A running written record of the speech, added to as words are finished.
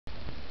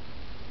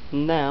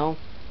Now,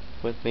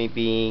 with me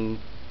being,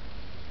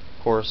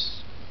 of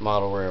course,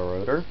 model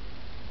railroader,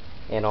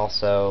 and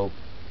also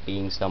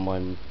being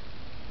someone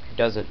who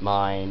doesn't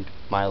mind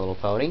My Little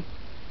Pony,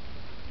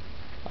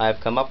 I've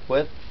come up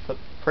with a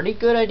pretty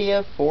good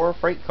idea for a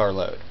freight car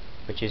load,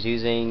 which is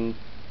using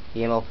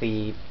the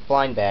MLP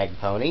Blind Bag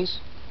ponies,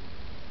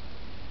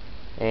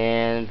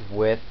 and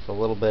with a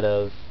little bit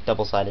of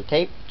double-sided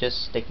tape,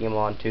 just sticking them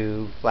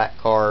onto flat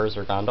cars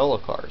or gondola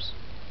cars.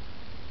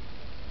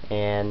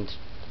 And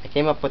I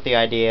came up with the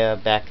idea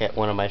back at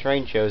one of my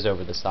train shows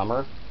over the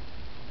summer,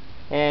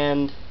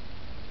 and,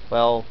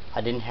 well,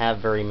 I didn't have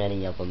very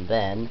many of them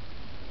then,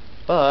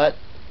 but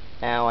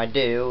now I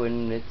do,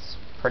 and it's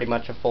pretty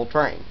much a full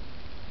train.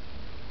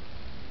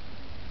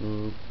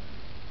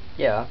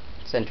 Yeah,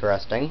 it's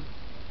interesting.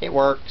 It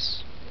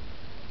works,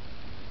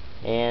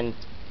 and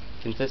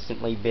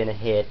consistently been a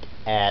hit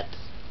at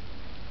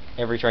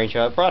every train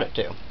show I've brought it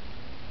to.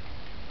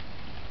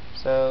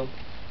 So,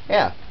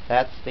 yeah,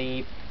 that's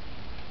the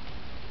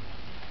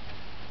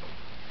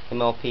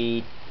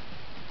MLP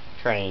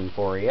train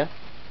for you.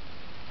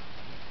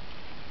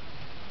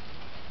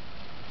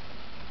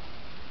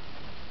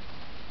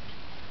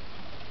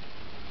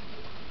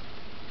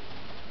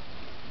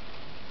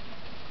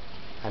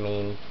 I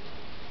mean,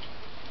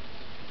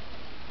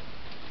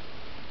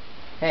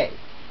 hey,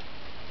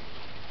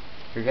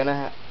 if you're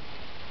gonna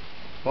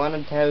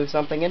want to do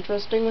something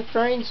interesting with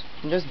trains,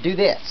 just do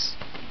this.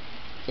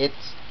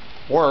 It's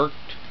worked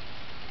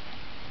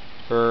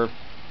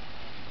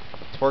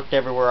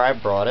everywhere I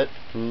brought it,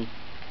 and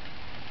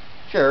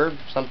sure,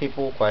 some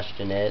people will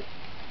question it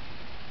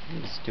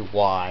as to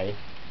why,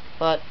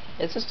 but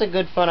it's just a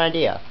good, fun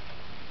idea,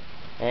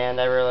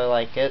 and I really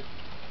like it,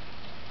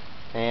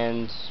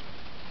 and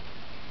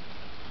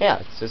yeah,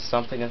 it's just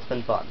something that's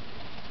been fun.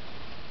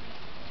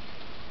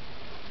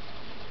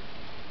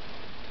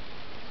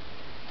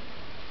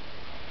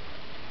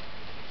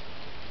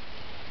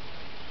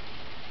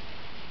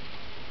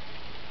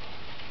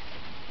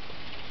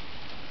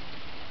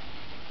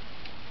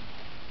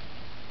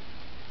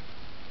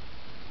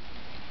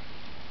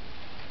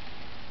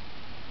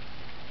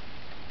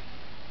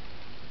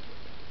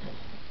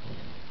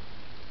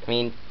 I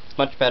mean, it's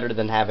much better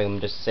than having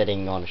them just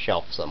sitting on a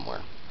shelf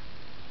somewhere.